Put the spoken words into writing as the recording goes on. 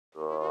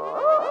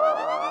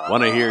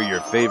Want to hear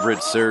your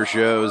favorite Sir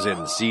shows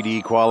in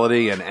CD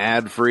quality and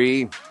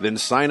ad-free? Then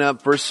sign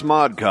up for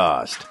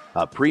Smodcast,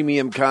 a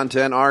premium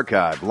content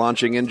archive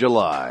launching in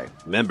July.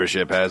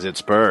 Membership has its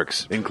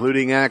perks,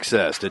 including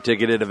access to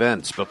ticketed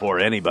events before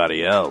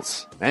anybody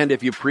else. And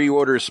if you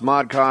pre-order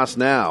Smodcast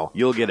now,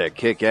 you'll get a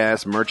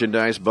kick-ass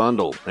merchandise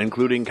bundle,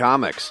 including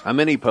comics, a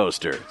mini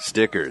poster,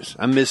 stickers,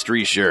 a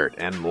mystery shirt,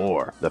 and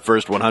more. The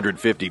first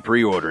 150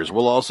 pre-orders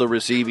will also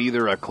receive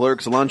either a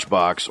Clerk's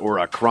Lunchbox or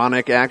a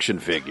Chronic action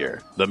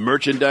figure. The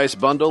merchandise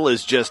bundle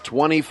is just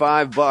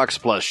 $25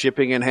 plus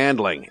shipping and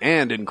handling,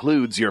 and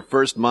includes your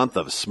first month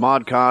of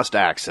Smodcast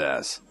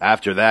access.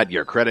 After that,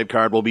 your credit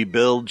card will be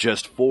billed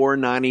just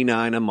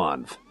 $4.99 a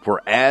month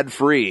for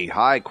ad-free,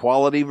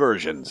 high-quality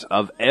versions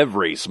of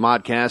every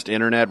Smodcast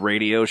internet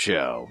radio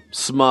show.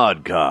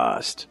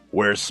 Smodcast,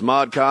 where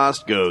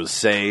Smodcast goes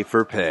say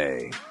for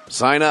pay.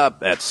 Sign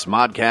up at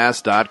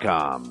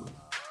smodcast.com.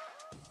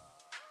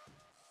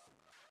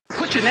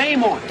 Put your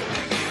name on it.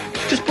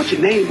 Just put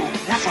your name on it.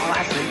 That's all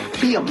I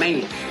say. Be a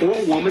man or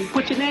a woman.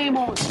 Put your name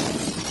on it.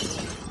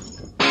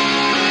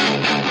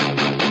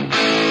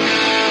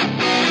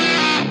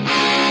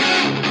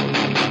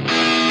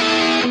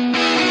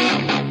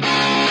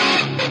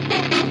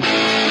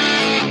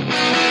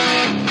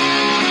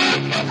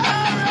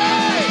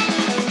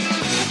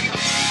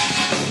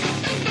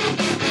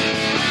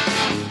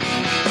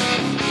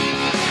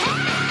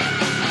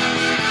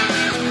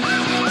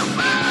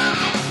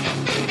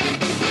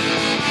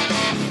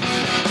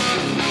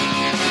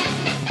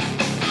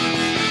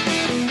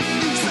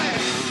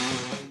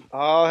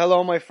 Oh,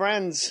 hello, my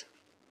friends.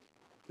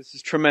 This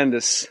is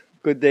tremendous.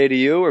 Good day to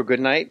you, or good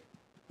night,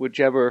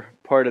 whichever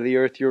part of the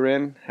earth you're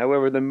in.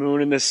 However, the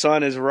moon and the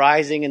sun is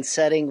rising and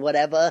setting,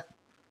 whatever.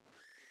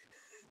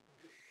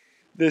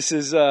 This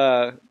is,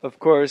 of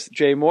course,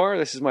 Jay Mohr.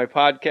 This is my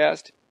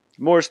podcast,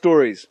 More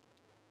Stories.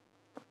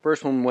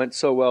 First one went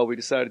so well, we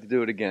decided to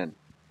do it again,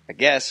 I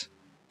guess.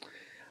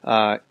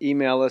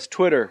 Email us,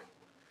 Twitter,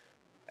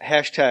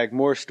 hashtag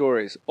More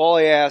Stories. All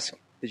I ask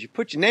is you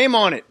put your name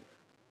on it.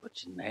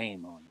 Put your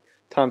name on it.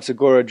 Tom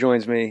Segura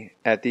joins me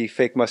at the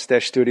Fake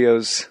Mustache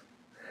Studios.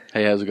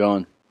 Hey, how's it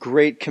going?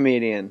 Great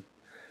comedian.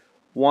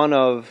 One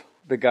of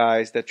the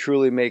guys that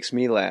truly makes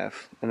me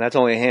laugh. And that's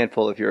only a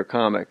handful if you're a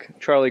comic.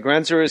 Charlie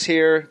Gerencer is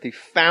here, the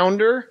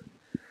founder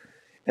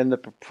and the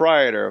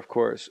proprietor, of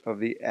course, of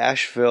the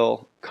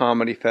Asheville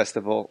Comedy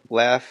Festival.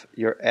 Laugh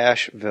your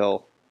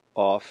Asheville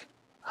off.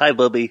 Hi,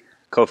 Bubby.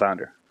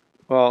 Co-founder.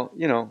 Well,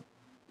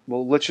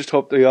 let's just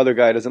hope the other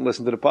guy doesn't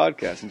listen to the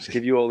podcast and just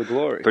give you all the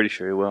glory. Pretty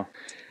sure he will.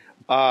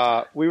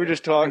 We were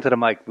just talking to the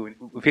mic.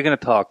 If you're going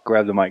to talk,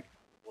 grab the mic.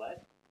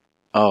 What?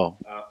 Oh.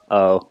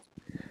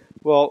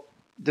 Well,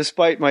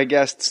 despite my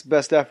guest's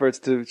best efforts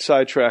to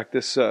sidetrack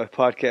this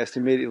podcast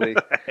immediately,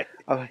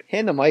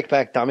 hand the mic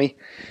back, dummy.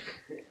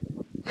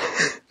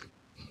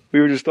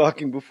 We were just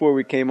talking before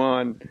we came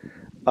on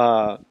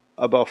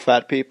about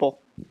fat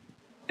people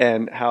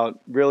and how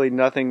really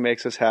nothing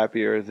makes us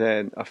happier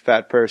than a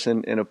fat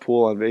person in a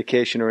pool on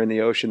vacation or in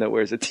the ocean that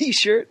wears a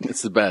T-shirt.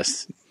 It's the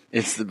best.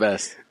 It's the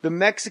best. The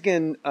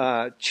Mexican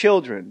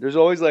children, there's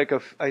always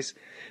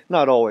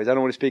not always, I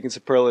don't want to speak in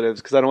superlatives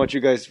because I don't want you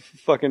guys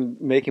fucking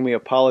making me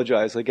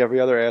apologize like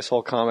every other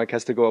asshole comic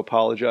has to go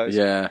apologize.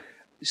 Yeah.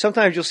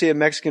 Sometimes you'll see a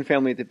Mexican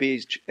family at the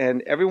beach,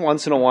 and every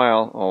once in a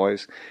while,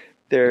 always,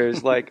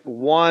 there's like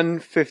one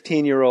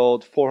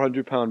 15-year-old,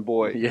 400-pound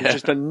boy who's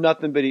just done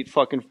nothing but eat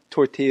fucking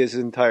tortillas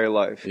his entire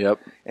life.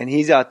 Yep. And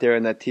he's out there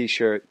in that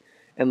T-shirt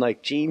and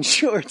like jean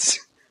shorts.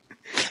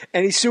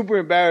 And he's super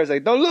embarrassed,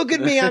 like, don't look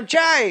at me, I'm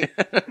Chai.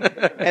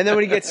 And then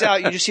when he gets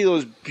out, you just see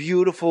those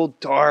beautiful,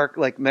 dark,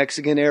 like,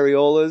 Mexican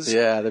areolas.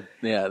 Yeah,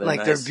 they're like,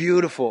 nice. They're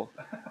beautiful.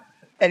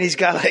 And he's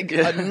got, like,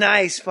 a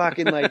nice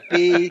fucking, like,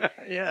 B,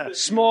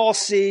 small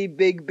C,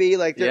 big B,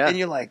 like, and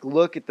you're like,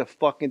 look at the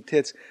fucking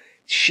tits.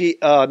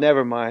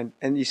 Never mind.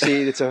 And you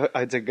see, it's a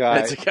guy.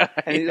 It's a guy.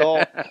 And he's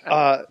all,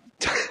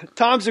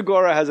 Tom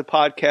Segura has a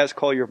podcast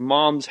called Your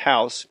Mom's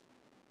House.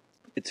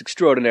 It's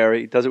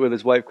extraordinary. He does it with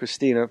his wife,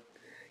 Christina.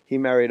 He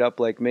married up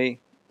like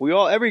me.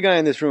 Every guy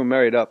in this room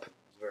married up.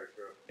 Very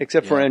true.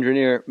 Except for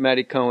engineer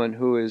Matty Cohen,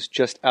 who is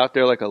just out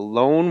there like a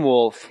lone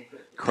wolf,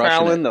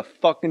 prowling the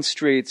fucking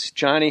streets,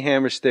 Johnny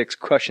Hammersticks,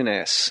 crushing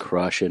ass.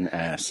 Crushing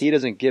ass. He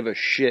doesn't give a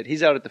shit.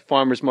 He's out at the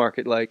farmer's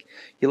market like,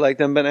 you like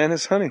them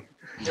bananas, honey?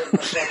 He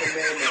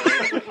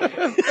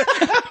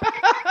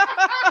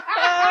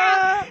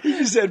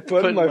just said,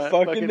 putting my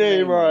fucking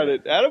name on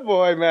it.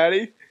 Attaboy,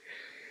 Matty.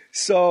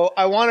 So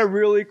I want to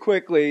really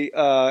quickly,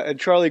 and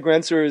Charlie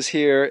Gerencer is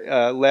here,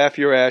 Laugh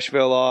Your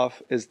Asheville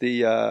Off is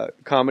the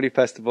comedy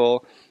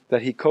festival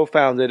that he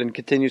co-founded and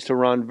continues to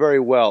run very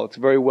well. It's a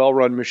very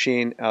well-run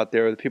machine out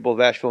there. The people of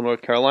Asheville,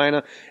 North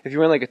Carolina. If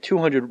you're in like a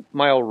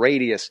 200-mile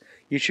radius,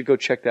 you should go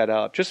check that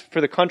out. Just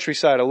for the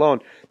countryside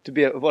alone,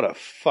 what a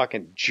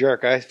fucking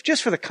jerk.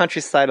 Just for the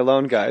countryside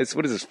alone, guys.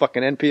 What is this,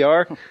 fucking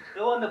NPR?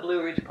 Go on the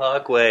Blue Ridge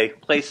Parkway,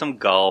 play some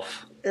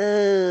golf.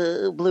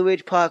 Blue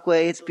Ridge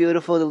Parkway, it's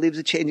beautiful. The leaves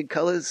are changing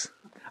colors.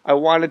 I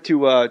wanted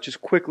to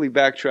just quickly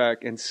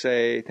backtrack and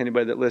say to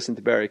anybody that listened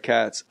to Barry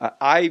Katz,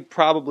 I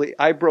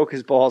broke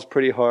his balls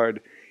pretty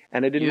hard,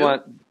 and I didn't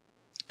want.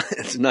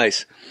 It's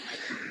nice.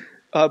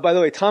 By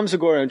the way, Tom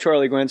Segura and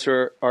Charlie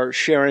Gerencer are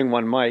sharing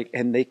one mic,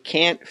 and they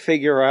can't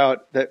figure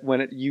out that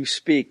when you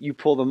speak, you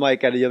pull the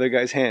mic out of the other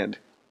guy's hand.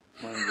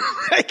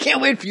 I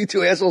can't wait for you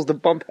two assholes to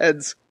bump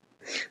heads.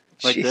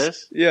 Like Jeez.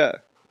 this? Yeah.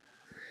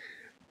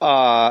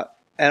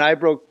 And I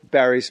broke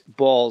Barry's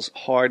balls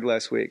hard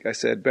last week. I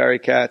said, Barry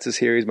Katz is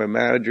here. He's my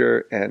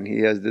manager, and he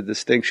has the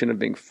distinction of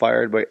being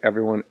fired by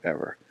everyone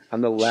ever.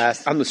 I'm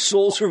the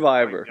sole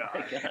survivor.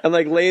 And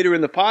like later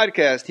in the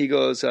podcast, he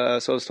goes, so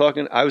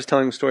I was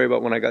telling him a story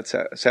about when I got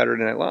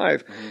Saturday Night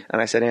Live,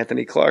 and I said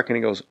Anthony Clark, and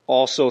he goes,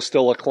 also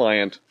still a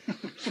client.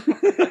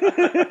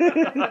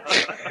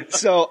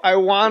 So I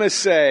want to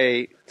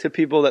say to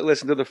people that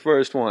listen to the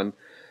first one,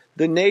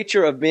 the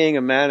nature of being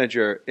a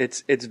manager,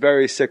 it's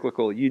very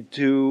cyclical.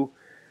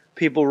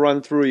 People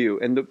run through you.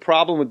 And the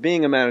problem with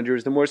being a manager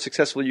is the more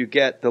successful you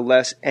get, the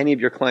less any of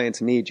your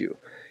clients need you.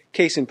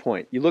 Case in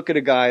point, you look at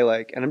a guy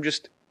like, and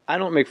I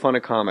don't make fun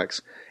of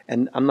comics,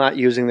 and I'm not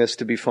using this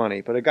to be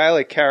funny, but a guy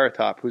like Carrot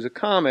Top, who's a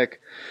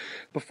comic,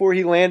 before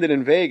he landed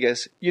in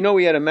Vegas, he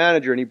had a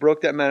manager, and he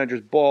broke that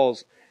manager's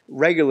balls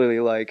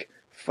regularly, like,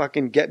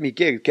 fucking get me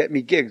gigs, get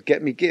me gigs,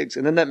 get me gigs.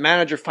 And then that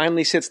manager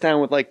finally sits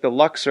down with like the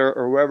Luxor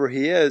or wherever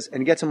he is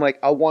and gets him like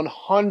a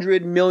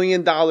 $100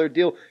 million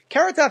deal.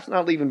 Carrot Top's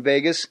not leaving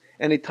Vegas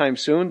anytime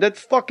soon. That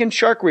fucking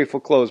Shark Reef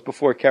will close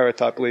before Carrot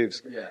Top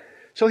leaves. Yeah.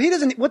 So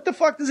what the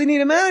fuck does he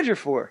need a manager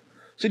for?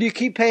 So do you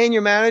keep paying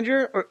your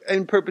manager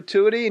in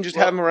perpetuity and just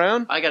have him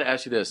around? I got to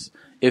ask you this.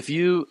 If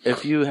you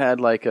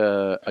had like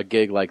a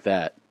gig like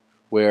that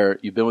where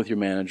you've been with your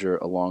manager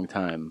a long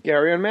time.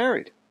 Gary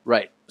Unmarried.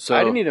 Right. So I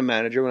didn't need a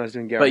manager when I was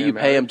doing Gary But you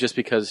Unmarried. pay him just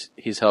because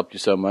he's helped you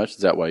so much? Is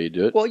that why you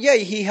do it? Well, yeah,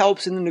 he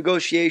helps in the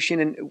negotiation.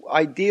 And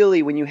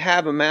ideally, when you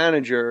have a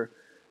manager,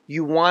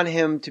 you want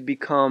him to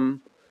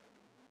become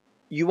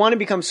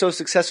so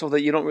successful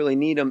that you don't really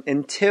need him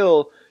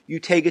until you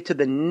take it to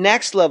the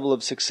next level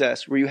of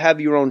success where you have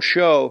your own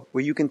show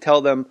where you can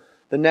tell the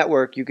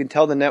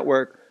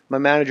network, my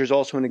manager is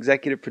also an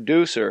executive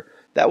producer.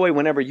 That way,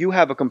 whenever you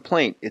have a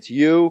complaint, it's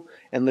you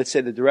and let's say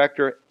the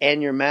director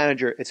and your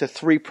manager. It's a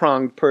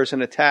three-pronged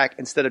person attack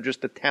instead of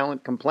just the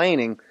talent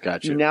complaining.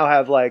 Gotcha. You now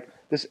have like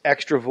this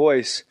extra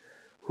voice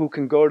who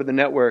can go to the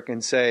network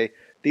and say,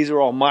 these are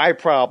all my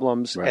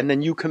problems, right. And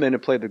then you come in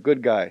and play the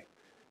good guy.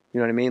 You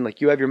know what I mean?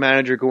 Like you have your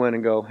manager go in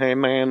and go, hey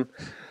man,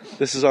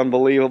 this is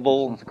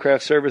unbelievable.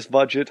 Craft service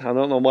budget. I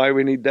don't know why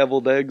we need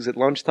deviled eggs at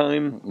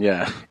lunchtime.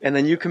 Yeah. And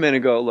then you come in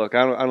and go, look,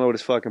 I don't know what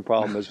his fucking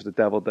problem is with the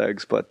deviled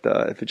eggs, but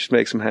if it just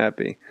makes him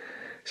happy.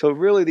 So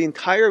really the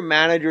entire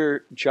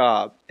manager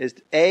job is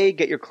A,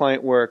 get your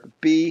client work,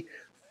 B,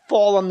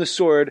 fall on the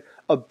sword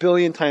 1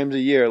 billion times a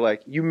year.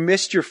 Like you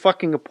missed your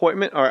fucking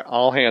appointment. All right,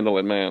 I'll handle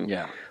it, man.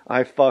 Yeah.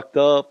 I fucked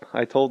up.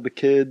 I told the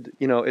kid,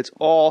 it's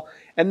all.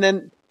 And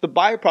then the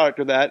byproduct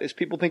of that is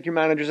people think your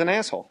manager's an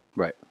asshole.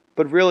 Right.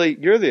 But really,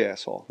 you're the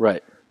asshole.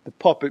 Right. The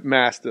puppet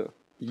master.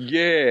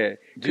 Yeah.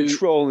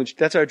 Control. And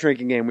that's our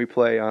drinking game we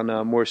play on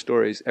Mohr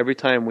Stories. Every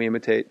time we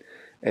imitate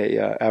a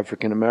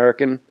African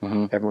American,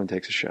 everyone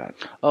takes a shot.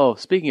 Oh,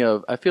 speaking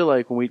of, I feel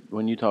like we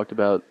were talking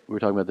about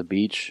the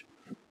beach,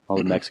 all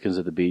the Mexicans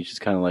at the beach, it's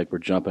kind of like we're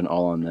jumping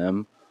all on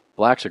them.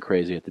 Blacks are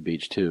crazy at the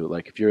beach too.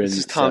 Like if you're This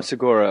is Tom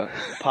Segura.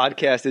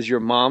 Podcast is your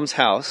mom's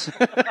house,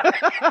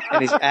 and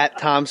he's at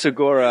Tom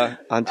Segura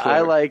on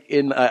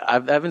Twitter. I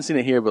haven't seen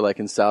it here, but like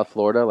in South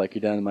Florida, like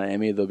you're down in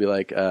Miami, there'll be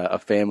like a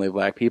family of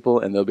black people,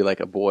 and there'll be like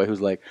a boy who's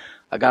like,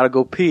 I gotta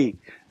go pee,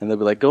 and they'll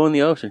be like, go in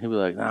the ocean. He'll be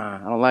like, nah,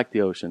 I don't like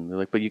the ocean. They're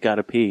like, but you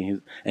gotta pee,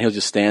 and he'll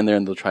just stand there,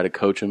 and they'll try to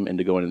coach him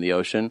into going in the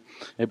ocean.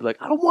 And he'll be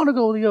like, I don't want to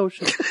go in the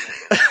ocean.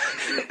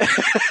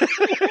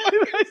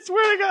 I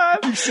swear to God.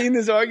 You've seen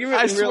this argument?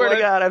 I swear to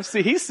God,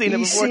 he's seen it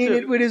before too. He's seen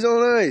it with his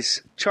own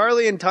eyes.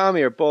 Charlie and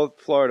Tommy are both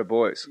Florida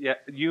boys. Yeah,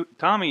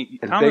 Tommy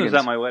was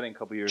at my wedding a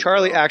couple years ago.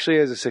 Charlie actually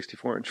has a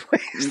 64-inch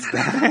waist.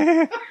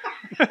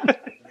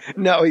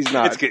 No, he's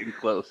not. It's getting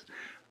close.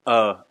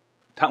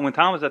 When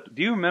Tom was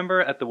do you remember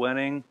at the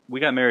wedding,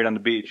 we got married on the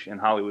beach in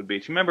Hollywood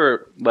Beach. You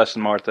remember Les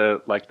and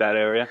Martha, like that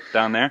area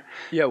down there?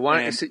 Yeah,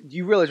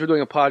 you realize we're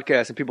doing a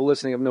podcast and people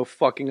listening have no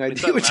fucking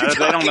idea what you're talking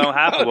about. They don't know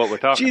half of what we're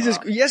talking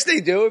about. Yes,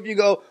 they do. If you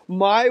go,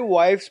 my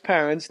wife's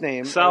parents'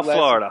 name. South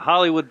Florida,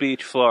 Hollywood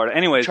Beach, Florida.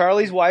 Anyways.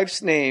 Charlie's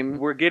wife's name.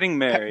 We're getting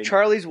married.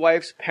 Charlie's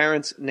wife's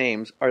parents'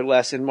 names are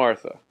Les and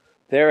Martha.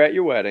 They're at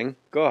your wedding.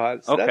 Go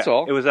ahead. So that's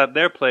all. It was at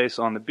their place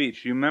on the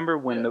beach. You remember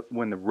when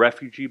the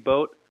refugee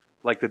boat,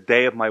 like the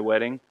day of my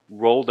wedding,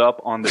 rolled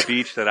up on the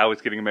beach that I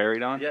was getting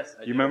married on? Yes.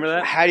 You remember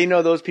that? How do you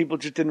know those people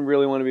just didn't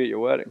really want to be at your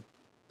wedding?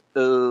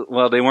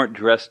 Well, they weren't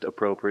dressed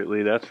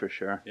appropriately, that's for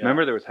sure. Yeah.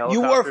 Remember there was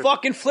helicopters? You wore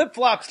fucking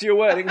flip-flops to your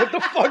wedding. What the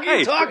fuck are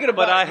you talking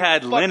about? But I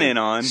had linen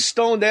on.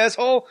 Stoned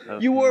asshole.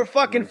 You wore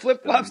fucking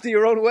flip-flops to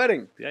your own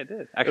wedding. Yeah, I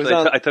did. Actually,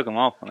 I took them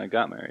off when I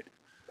got married.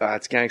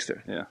 It's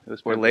gangster. Yeah, it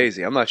was Or pretty-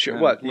 lazy. I'm not sure.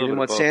 Yeah, what? a You little didn't bit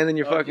want of both. sand in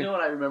your Oh, fucking... you know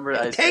what I remember?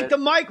 I Take said, the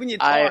mic when you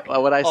talk.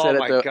 what I said oh at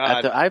my the, God.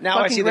 at the I now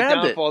I fucking see the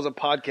grabbed it. downfalls of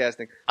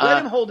podcasting.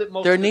 Let him hold it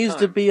most There of the needs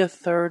to time. be a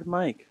third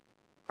mic.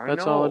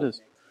 That's all it know.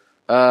 is.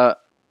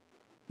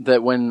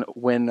 That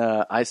when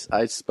I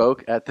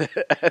spoke at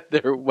at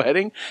their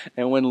wedding,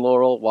 and when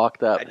Laurel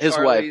walked up, At his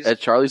Charlie's? wife at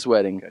Charlie's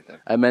wedding, Okay.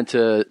 I meant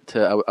to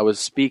I was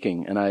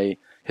speaking, and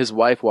his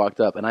wife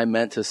walked up, and I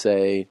meant to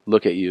say,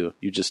 "Look at you!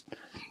 You just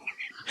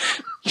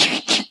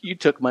you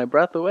took my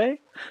breath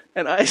away,"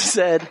 and I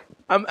said,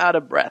 "I'm out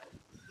of breath."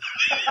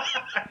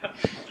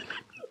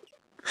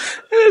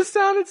 And it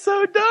sounded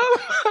so dumb.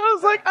 I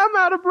was like, "I'm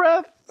out of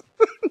breath."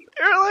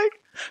 They're like,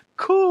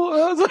 "Cool."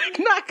 And I was like,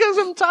 "Not because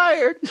I'm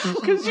tired,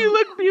 because you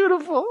look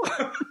beautiful."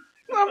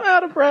 I'm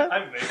out of breath.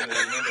 I vaguely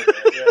remember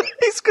that.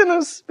 He's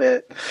gonna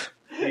spit.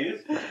 Yeah. He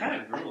is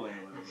kind of drooling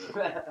a little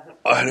bit.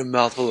 I had a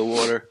mouthful of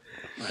water.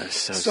 That's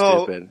so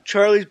So, stupid.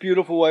 Charlie's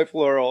beautiful wife,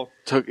 Laurel.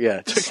 Took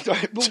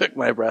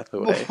my breath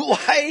away.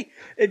 Why?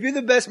 If you're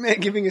the best man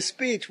giving a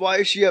speech, why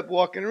is she up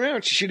walking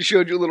around? She should have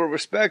showed you a little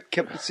respect,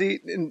 kept the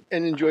seat, and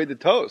enjoyed the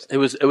toast. It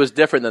was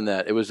different than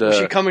that. It was Was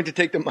she coming to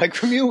take the mic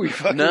from you?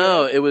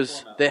 no. It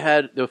was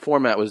the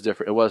format was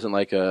different. It wasn't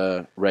like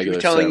a She regular.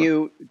 was telling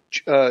ceremony.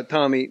 you,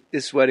 Tommy,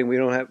 this wedding we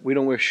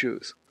don't wear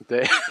shoes.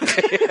 They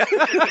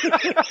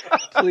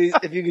Please,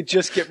 if you could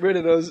just get rid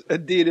of those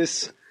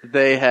Adidas.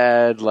 they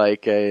had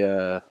like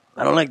a.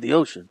 I don't like the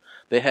ocean.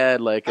 They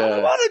had like a. I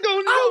don't want to go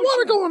in the ocean.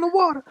 want to go in the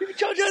water. You can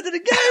charge out to the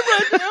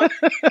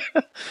game right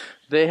now.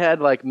 They had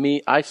like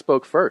me. I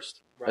spoke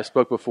first. I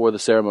spoke before the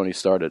ceremony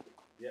started.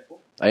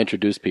 I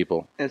introduced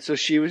people. And so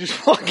she was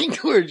just walking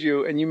towards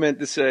you, and you meant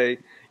to say,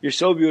 "You're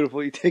so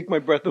beautiful, you take my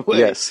breath away."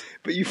 Yes.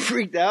 But you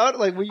freaked out.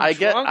 Like were you I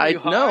get. drunk? Were I you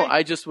high? no.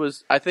 I just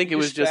was. I think You it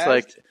was just spazzed?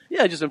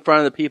 like just in front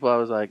of the people. I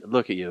was like,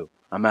 "Look at you.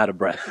 I'm out of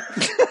breath."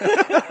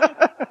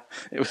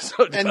 It was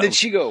so dumb. And did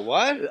she go,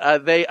 "What?"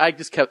 I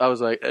just kept. I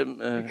was like,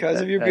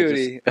 Because of your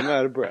beauty, I'm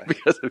out of breath.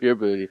 because of your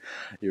booty,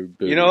 your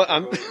booty. You know,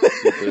 I'm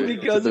booty.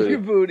 because of your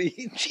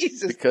booty.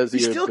 Jesus, Because of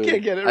you your still booty.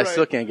 can't get it I right.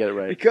 still can't get it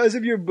right. Because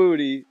of your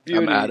beauty,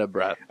 I'm out of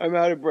breath. I'm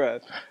out of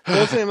breath.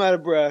 Don't say I'm out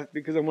of breath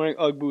because I'm wearing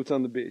UGG boots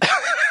on the beach.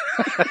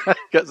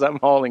 Because I'm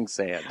hauling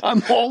sand.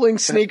 I'm hauling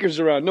sneakers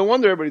around. No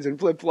wonder everybody's in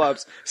flip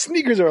flops.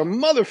 Sneakers are a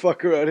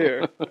motherfucker out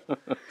here.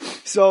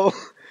 So,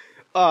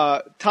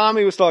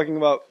 Tommy was talking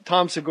about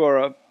Tom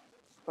Segura,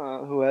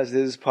 who has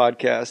his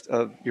podcast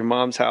of Your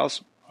Mom's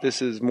House.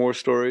 This is More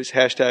Stories.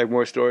 Hashtag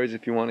More Stories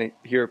if you want to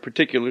hear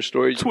particular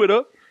stories.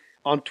 Twitter.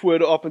 On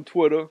Twitter, up on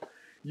Twitter.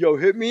 Yo,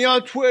 hit me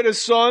on Twitter,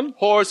 son.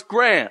 Horace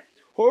Grant.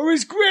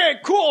 Horace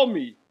Grant, call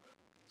me.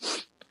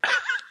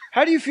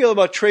 How do you feel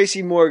about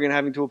Tracy Morgan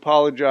having to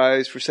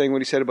apologize for saying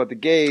what he said about the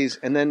gays,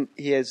 and then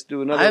he has to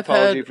do another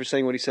apology for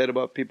saying what he said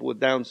about people with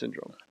Down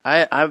syndrome?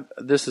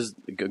 This is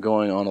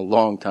going on a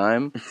long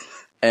time,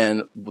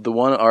 and the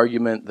one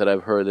argument that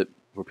I've heard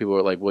where people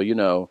are like, well, you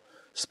know,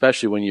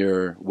 especially when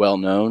you're well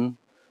known,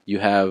 you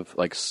have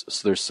like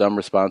there's some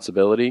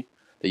responsibility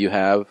that you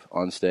have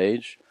on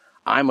stage.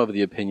 I'm of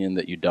the opinion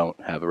that you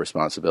don't have a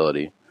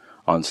responsibility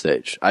on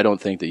stage. I don't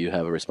think that you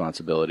have a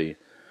responsibility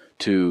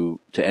to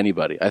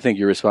anybody. I think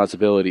your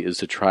responsibility is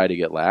to try to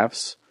get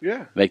laughs.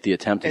 Yeah. Make the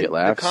attempt to get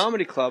laughs. The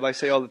comedy club, I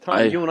say all the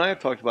time, you and I have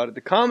talked about it,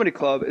 the comedy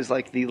club is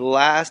like the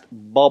last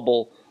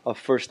bubble of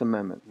First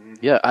Amendment.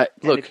 Yeah,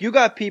 look, if you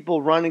got people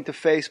running to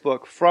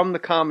Facebook from the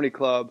comedy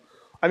club,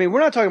 I mean, we're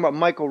not talking about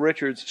Michael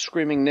Richards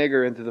screaming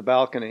nigger into the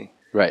balcony.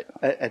 Right.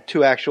 At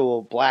two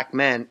actual black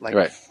men, like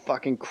right.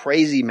 fucking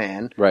crazy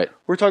man. Right.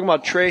 We're talking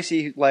about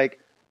Tracy,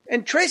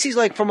 and Tracy's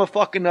like from a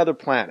fucking other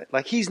planet.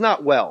 Like, he's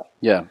not well.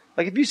 Yeah.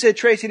 Like, if you said,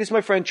 Tracy, this is my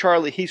friend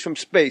Charlie, he's from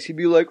space, he'd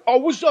be like, oh,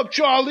 what's up,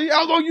 Charlie?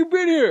 How long you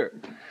been here?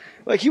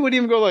 Like, he wouldn't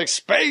even go like,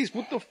 space?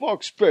 What the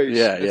fuck, space?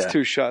 Yeah, That's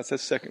 2 shots.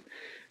 That's second.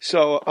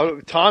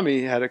 So,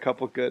 Tommy had a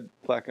couple good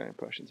black guy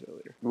impressions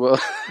earlier. Well,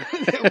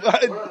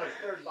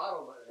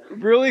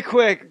 really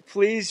quick,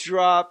 please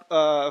drop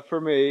for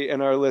me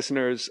and our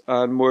listeners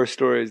on More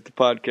Stories, the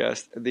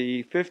podcast,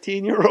 the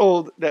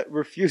 15-year-old that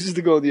refuses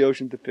to go in the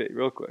ocean to pee.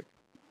 Real quick.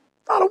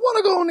 I don't want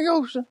to go in the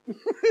ocean.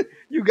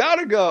 You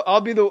gotta go. I'll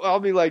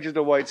be like just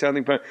a white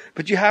sounding person,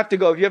 but you have to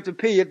go. If you have to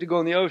pee, you have to go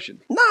in the ocean.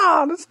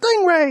 Nah, the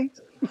stingrays.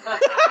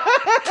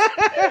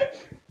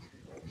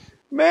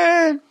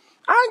 Man,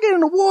 I ain't getting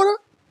in the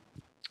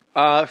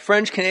water.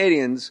 French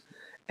Canadians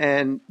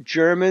and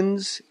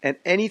Germans and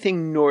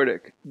anything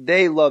Nordic,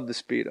 they love the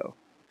Speedo.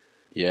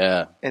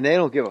 Yeah. And they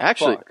don't give a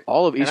Actually, fuck.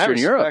 all of And I Eastern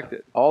Europe. respect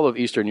it. All of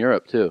Eastern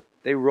Europe, too.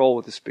 They roll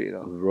with the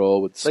Speedo.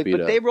 Roll with Speedo.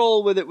 But they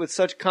roll with it with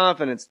such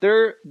confidence.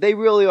 They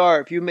really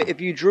are.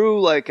 If you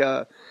drew like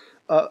a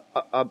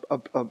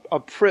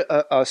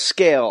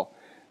scale,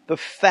 the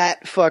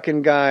fat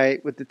fucking guy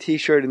with the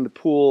t-shirt in the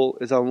pool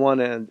is on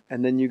one end,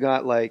 and then you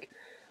got like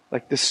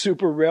the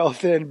super rail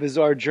thin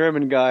bizarre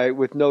German guy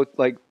with no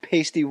like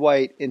pasty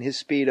white in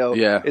his Speedo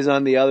is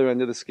on the other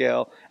end of the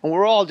scale, and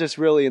we're all just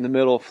really in the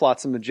middle,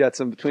 flotsam and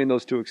jetsam between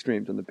those two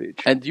extremes on the beach.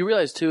 And do you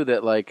realize too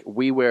that like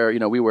we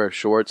wear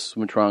shorts,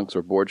 swim trunks,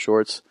 or board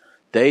shorts?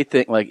 They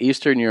think like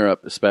Eastern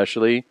Europe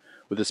especially,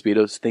 with the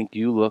Speedos think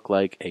you look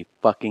like a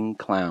fucking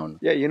clown.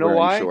 Yeah, you know wearing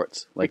why?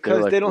 Shorts.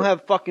 Because they don't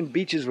have fucking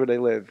beaches where they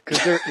live.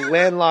 Because they're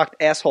landlocked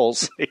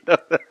assholes.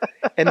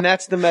 And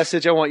that's the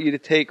message I want you to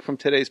take from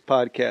today's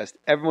podcast.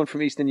 Everyone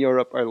from Eastern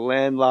Europe are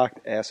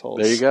landlocked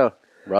assholes. There you go.